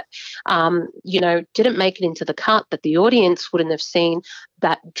scenes that, didn't make it into the cut, that the audience wouldn't have seen,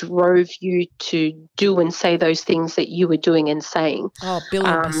 that drove you to do and say those things that you were doing and saying. Oh,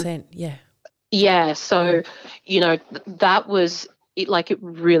 $1,000,000,000, yeah. Yeah, so, that was... it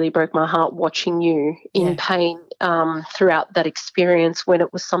really broke my heart watching you in pain throughout that experience when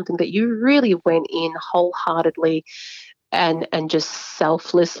it was something that you really went in wholeheartedly and just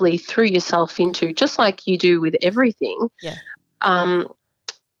selflessly threw yourself into, just like you do with everything. Yeah.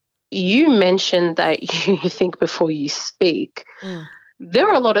 You mentioned that you think before you speak. There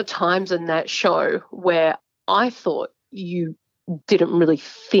are a lot of times in that show where I thought you didn't really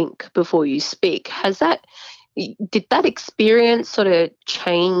think before you speak. Did that experience sort of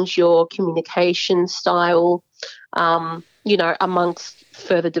change your communication style, amongst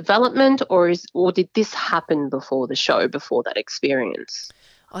further development, or did this happen before the show, before that experience?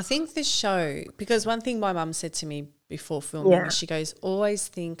 I think the show, because one thing my mum said to me before filming is she goes, always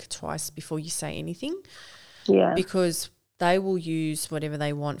think twice before you say anything. Yeah. Because they will use whatever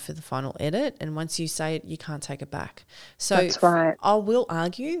they want for the final edit, and once you say it, you can't take it back. So That's right. I will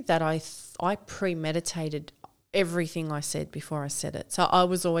argue that I premeditated everything I said before I said it. So I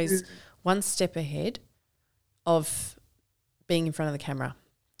was always one step ahead of being in front of the camera.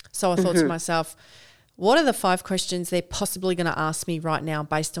 So I thought to myself, what are the 5 questions they're possibly going to ask me right now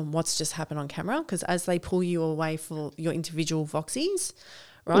based on what's just happened on camera? Because as they pull you away for your individual Voxies,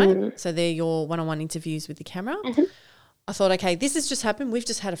 right? So they're your one-on-one interviews with the camera. I thought, okay, this has just happened. We've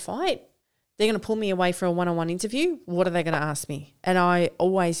just had a fight. They're going to pull me away for a one-on-one interview. What are they going to ask me? And I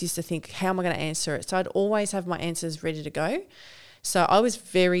always used to think, how am I going to answer it? So I'd always have my answers ready to go. So I was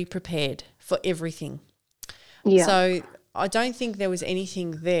very prepared for everything. Yeah. So I don't think there was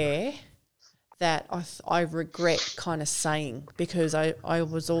anything there that I regret kind of saying, because I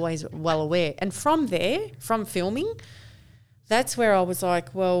was always well aware. And from there, from filming, that's where I was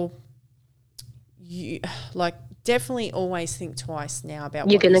like, well, you like definitely always think twice now about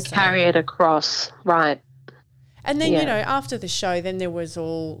you're what going you to say. carry it across, right? And then, you know, after the show, then there was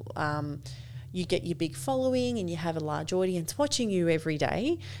all you get your big following and you have a large audience watching you every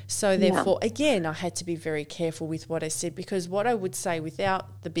day. So therefore, again, I had to be very careful with what I said, because what I would say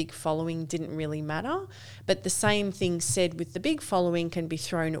without the big following didn't really matter. But the same thing said with the big following can be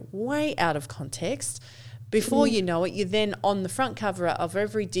thrown way out of context. Before you know it, you're then on the front cover of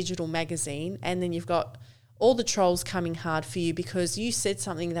every digital magazine, and then you've got all the trolls coming hard for you because you said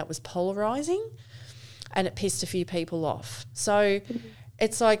something that was polarising and it pissed a few people off. So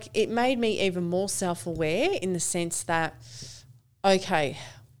it's like it made me even more self-aware in the sense that, okay,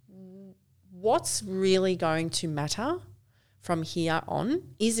 what's really going to matter from here on?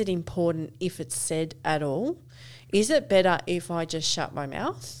 Is it important if it's said at all? Is it better if I just shut my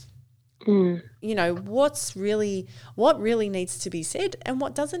mouth? You know, what really needs to be said and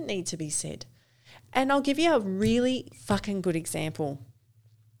what doesn't need to be said. And I'll give you a really fucking good example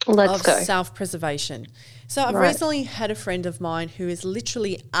of self-preservation. So I've recently had a friend of mine who is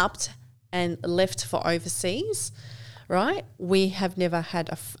literally upped and left for overseas, right? We have never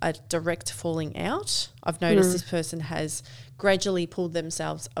had a direct falling out. I've noticed this person has gradually pulled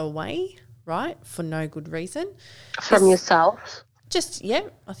themselves away, right, for no good reason. From yourself? Just,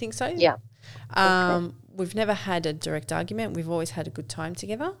 I think so. Yeah. We've never had a direct argument. We've always had a good time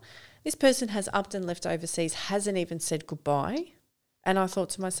together. This person has upped and left overseas, hasn't even said goodbye. And I thought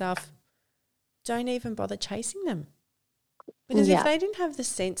to myself, don't even bother chasing them. Because if they didn't have the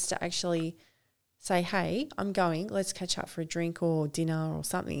sense to actually say, hey, I'm going, let's catch up for a drink or dinner or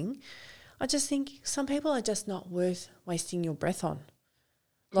something, I just think some people are just not worth wasting your breath on.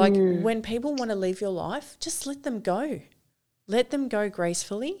 Like when people want to leave your life, just let them go. Let them go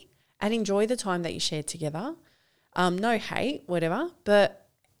gracefully and enjoy the time that you shared together. No hate, whatever. But,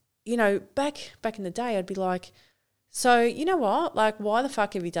 you know, back in the day, I'd be like, so you know what? Like, why the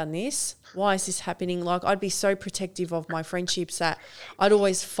fuck have you done this? Why is this happening? Like, I'd be so protective of my friendships that I'd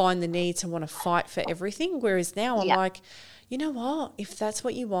always find the need to want to fight for everything. Whereas now I'm like, you know what? If that's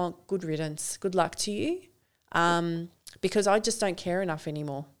what you want, good riddance. Good luck to you. Because I just don't care enough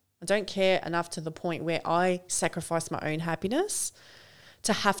anymore. I don't care enough to the point where I sacrifice my own happiness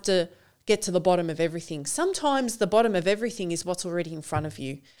to have to get to the bottom of everything. Sometimes the bottom of everything is what's already in front of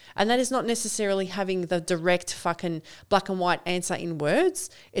you. And that is not necessarily having the direct fucking black and white answer in words.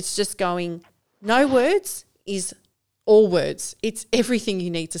 It's just going, no words is all words. It's everything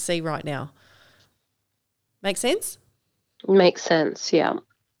you need to see right now. Make sense? Makes sense, yeah.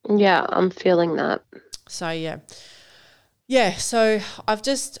 Yeah, I'm feeling that. So, yeah, so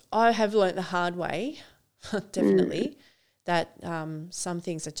I have learnt the hard way, definitely, that some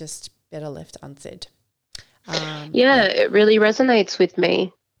things are just better left unsaid. It really resonates with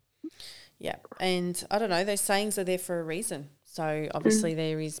me. Yeah, and I don't know, those sayings are there for a reason. So obviously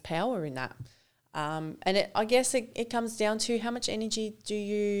there is power in that. And I guess it comes down to how much energy do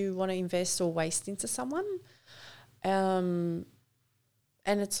you want to invest or waste into someone?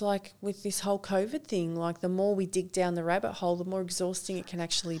 And it's like with this whole COVID thing, like the more we dig down the rabbit hole, the more exhausting it can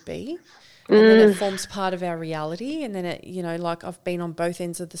actually be. And then it forms part of our reality. And then it, you know, like I've been on both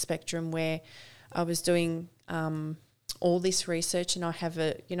ends of the spectrum where I was doing all this research and I have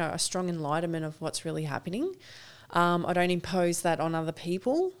a strong enlightenment of what's really happening. I don't impose that on other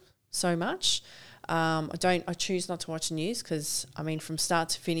people so much. I choose not to watch the news because, I mean, from start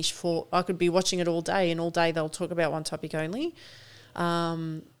to finish, I could be watching it all day and all day they'll talk about one topic only.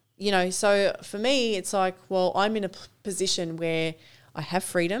 So for me, it's like, well, I'm in a position where I have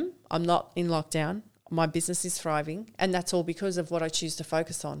freedom. I'm not in lockdown. My business is thriving. And that's all because of what I choose to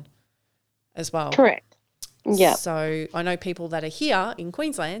focus on as well. Correct. Yeah. So I know people that are here in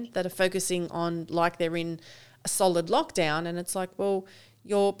Queensland that are focusing on like they're in a solid lockdown. And it's like, well,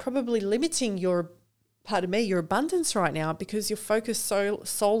 you're probably limiting your abundance right now because you're focused so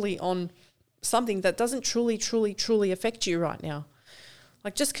solely on something that doesn't truly affect you right now.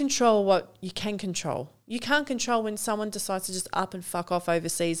 Like, just control what you can control. You can't control when someone decides to just up and fuck off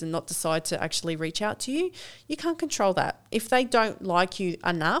overseas and not decide to actually reach out to you. You can't control that. If they don't like you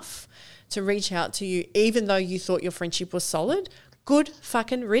enough to reach out to you, even though you thought your friendship was solid, good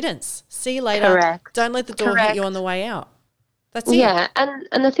fucking riddance. See you later. Correct. Don't let the door hit you on the way out. That's it. Yeah,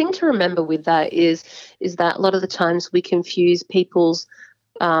 and the thing to remember with that is that a lot of the times we confuse people's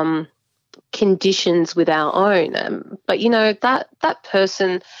conditions with our own. But, you know, that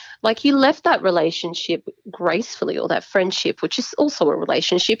person, like, you left that relationship gracefully, or that friendship, which is also a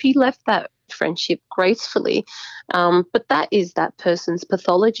relationship, you left that friendship gracefully. But that is that person's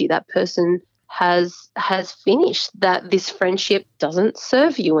pathology. That person has finished, that this friendship doesn't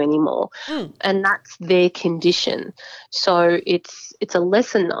serve you anymore. And that's their condition. So it's a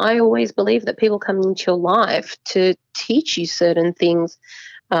lesson. I always believe that people come into your life to teach you certain things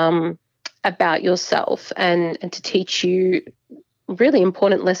about yourself and to teach you really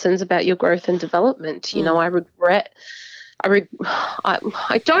important lessons about your growth and development. You know, I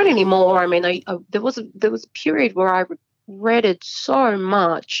don't anymore. I mean, there was a period where I regretted so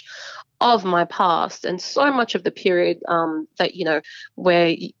much of my past, and so much of the period that, you know,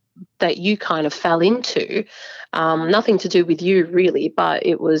 that you kind of fell into. Nothing to do with you really, but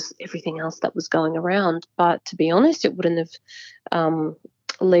it was everything else that was going around. But to be honest, it wouldn't have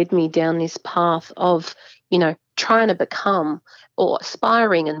led me down this path of, you know, trying to become, or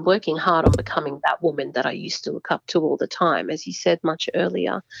aspiring and working hard on becoming that woman that I used to look up to all the time, as you said much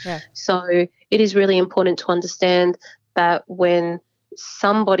earlier. Yeah. So it is really important to understand that when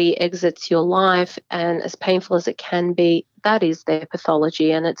somebody exits your life, and as painful as it can be, that is their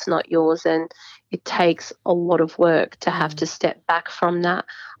pathology and it's not yours, and it takes a lot of work to have to step back from that.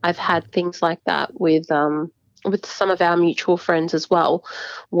 I've had things like that with some of our mutual friends as well,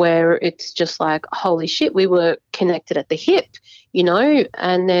 where it's just like, holy shit, we were connected at the hip, you know,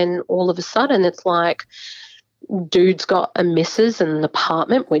 and then all of a sudden it's like, dude's got a missus and an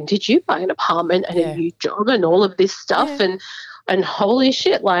apartment. When did you buy an apartment and a new job and all of this stuff? And holy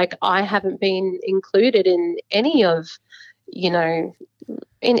shit, like, I haven't been included in any of, you know,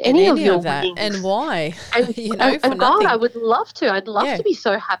 in any of your that. wings. And why? And, you know, and God, I would love to. I'd love Yeah. to be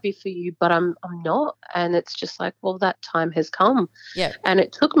so happy for you, but I'm not. And it's just like, well, that time has come. Yeah. And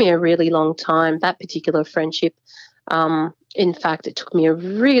it took me a really long time, that particular friendship. In fact, it took me a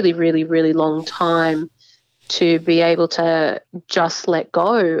really, really, really long time to be able to just let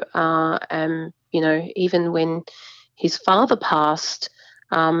go. And, you know, even when his father passed,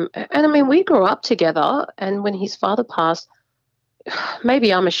 and I mean, we grew up together, and when his father passed,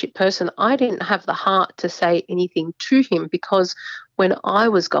 maybe I'm a shit person, I didn't have the heart to say anything to him, because when I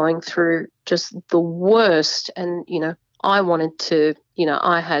was going through just the worst, and, you know, I wanted to, you know,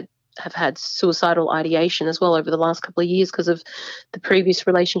 I have had suicidal ideation as well over the last couple of years because of the previous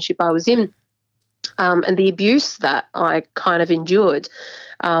relationship I was in, and the abuse that I kind of endured.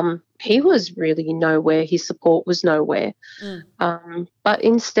 He was really nowhere. His support was nowhere. But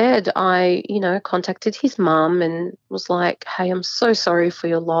instead I, you know, contacted his mum and was like, hey, I'm so sorry for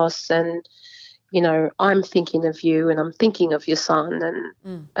your loss, and, you know, I'm thinking of you and I'm thinking of your son,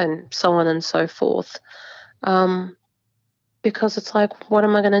 and so on and so forth. Because it's like, what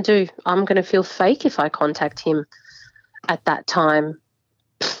am I going to do? I'm going to feel fake if I contact him at that time.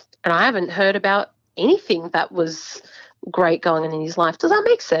 And I haven't heard about anything that was great going on in his life. Does that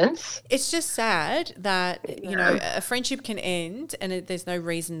make sense? It's just sad that, you know, a friendship can end and there's no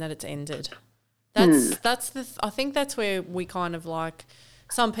reason that it's ended. I think that's where we kind of like,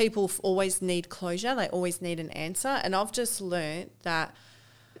 some people always need closure. They always need an answer. And I've just learnt that,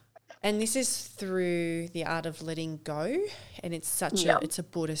 and this is through the art of letting go, and it's such it's a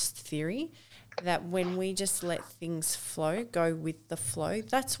Buddhist theory, that when we just let things flow, go with the flow,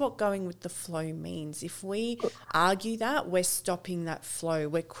 that's what going with the flow means. If we argue that, we're stopping that flow,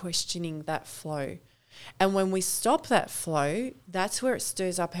 we're questioning that flow. And when we stop that flow, that's where it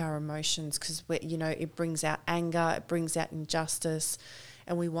stirs up our emotions, because, you know, it brings out anger, it brings out injustice,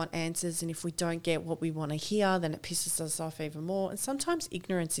 and we want answers. And if we don't get what we want to hear, then it pisses us off even more. And sometimes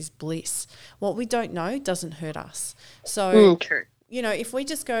ignorance is bliss. What we don't know doesn't hurt us. So, True. You know, if we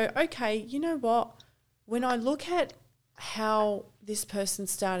just go, okay, you know what, when I look at how this person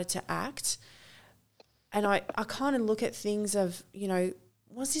started to act, and I kind of look at things of, you know,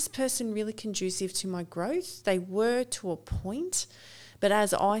 was this person really conducive to my growth? They were, to a point. But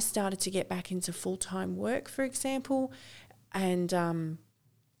as I started to get back into full-time work, for example, and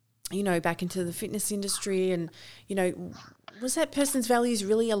back into the fitness industry and, was that person's values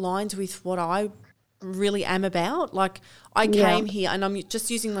really aligned with what I really am about? Like I came here, and I'm just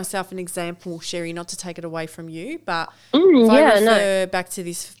using myself an example, Sherry, not to take it away from you, but if I refer back to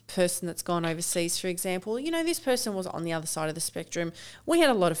this person that's gone overseas, for example, this person was on the other side of the spectrum. We had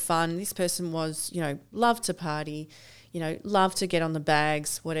a lot of fun. This person was, loved to party, love to get on the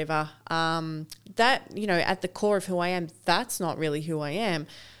bags, whatever. That, at the core of who I am, that's not really who I am.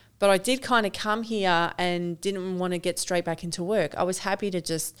 But I did kind of come here and didn't want to get straight back into work. I was happy to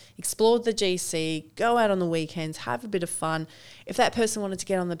just explore the GC, go out on the weekends, have a bit of fun. If that person wanted to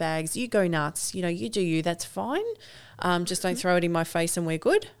get on the bags, you go nuts. You do you, that's fine. Just don't throw it in my face and we're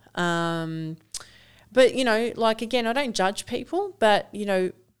good. But, again, I don't judge people. But,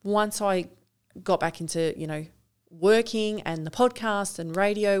 once I got back into, working and the podcast and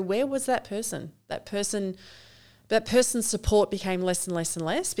radio, where was that person? That person's support became less and less and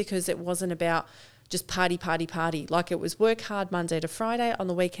less because it wasn't about just party. Like it was work hard Monday to Friday. On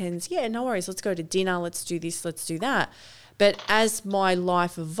the weekends, yeah, no worries, let's go to dinner, let's do this, let's do that. But as my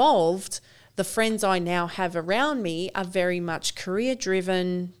life evolved, the friends I now have around me are very much career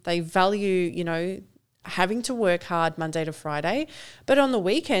driven. They value, having to work hard Monday to Friday. But on the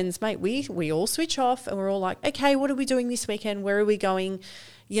weekends, mate, we all switch off and we're all like, okay, what are we doing this weekend? Where are we going?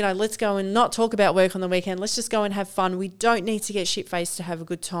 Let's go and not talk about work on the weekend. Let's just go and have fun. We don't need to get shit-faced to have a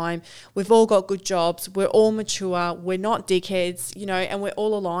good time. We've all got good jobs. We're all mature. We're not dickheads, and we're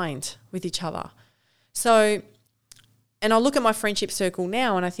all aligned with each other. So, and I look at my friendship circle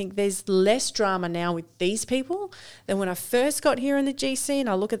now and I think there's less drama now with these people than when I first got here in the GC, and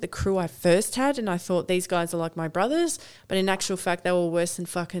I look at the crew I first had and I thought these guys are like my brothers, but in actual fact they were worse than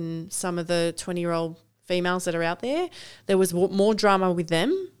fucking some of the 20-year-old females that are out there. There was more drama with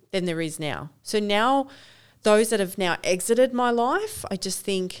them than there is now. So now those that have now exited my life, I just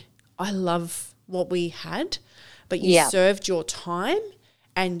think I love what we had, but you served your time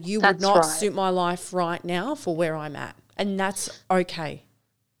and you would not suit my life right now for where I'm at. And that's okay.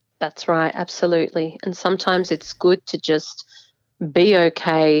 That's right, absolutely. And sometimes it's good to just be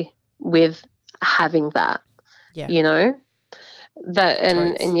okay with having that, That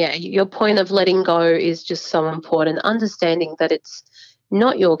and your point of letting go is just so important. Understanding that it's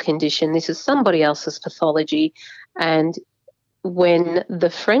not your condition, this is somebody else's pathology, and when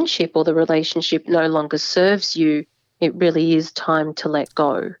the friendship or the relationship no longer serves you, it really is time to let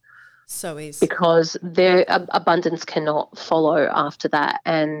go. So is because their abundance cannot follow after that,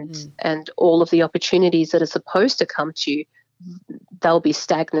 and all of the opportunities that are supposed to come to you, they'll be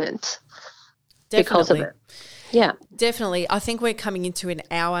stagnant because of it. Yeah, definitely. I think we're coming into an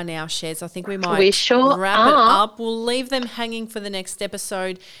hour now, Shez. I think we might wrap it up. We'll leave them hanging for the next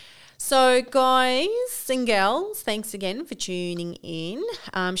episode. So, guys and gals, thanks again for tuning in.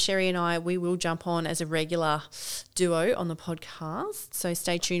 Sherry and I, we will jump on as a regular duo on the podcast. So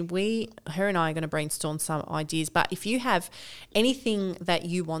stay tuned. Her and I are going to brainstorm some ideas. But if you have anything that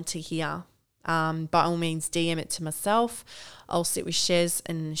you want to hear, by all means, DM it to myself. I'll sit with Shez,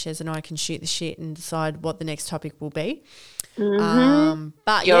 and Shez and I can shoot the shit and decide what the next topic will be.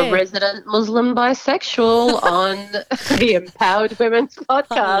 But you're a resident Muslim bisexual on the Empowered Women's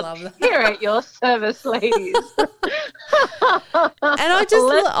Podcast. Here at your service, ladies. And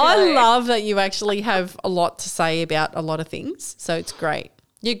I love that you actually have a lot to say about a lot of things. So it's great.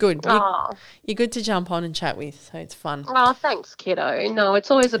 You're good. You're good to jump on and chat with, so it's fun. Oh, thanks, kiddo. No, it's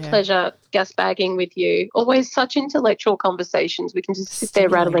always a pleasure guest bagging with you. Always such intellectual conversations. We can just sit there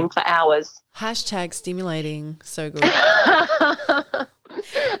rattling for hours. Hashtag stimulating. So good.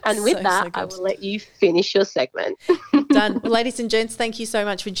 And with that, I will let you finish your segment. Done. Well, ladies and gents, thank you so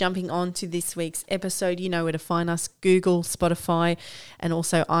much for jumping on to this week's episode. You know where to find us: Google, Spotify, and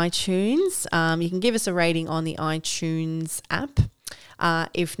also iTunes. You can give us a rating on the iTunes app.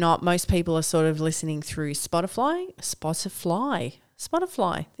 If not, most people are sort of listening through Spotify.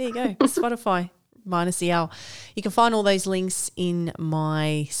 There you go. Spotify minus the L. You can find all those links in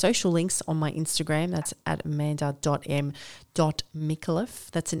my social links on my Instagram. That's at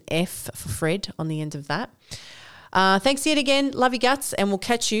amanda.m.micallef. That's an F for Fred on the end of that. Thanks yet again. Love you guts, and we'll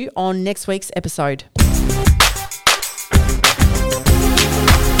catch you on next week's episode.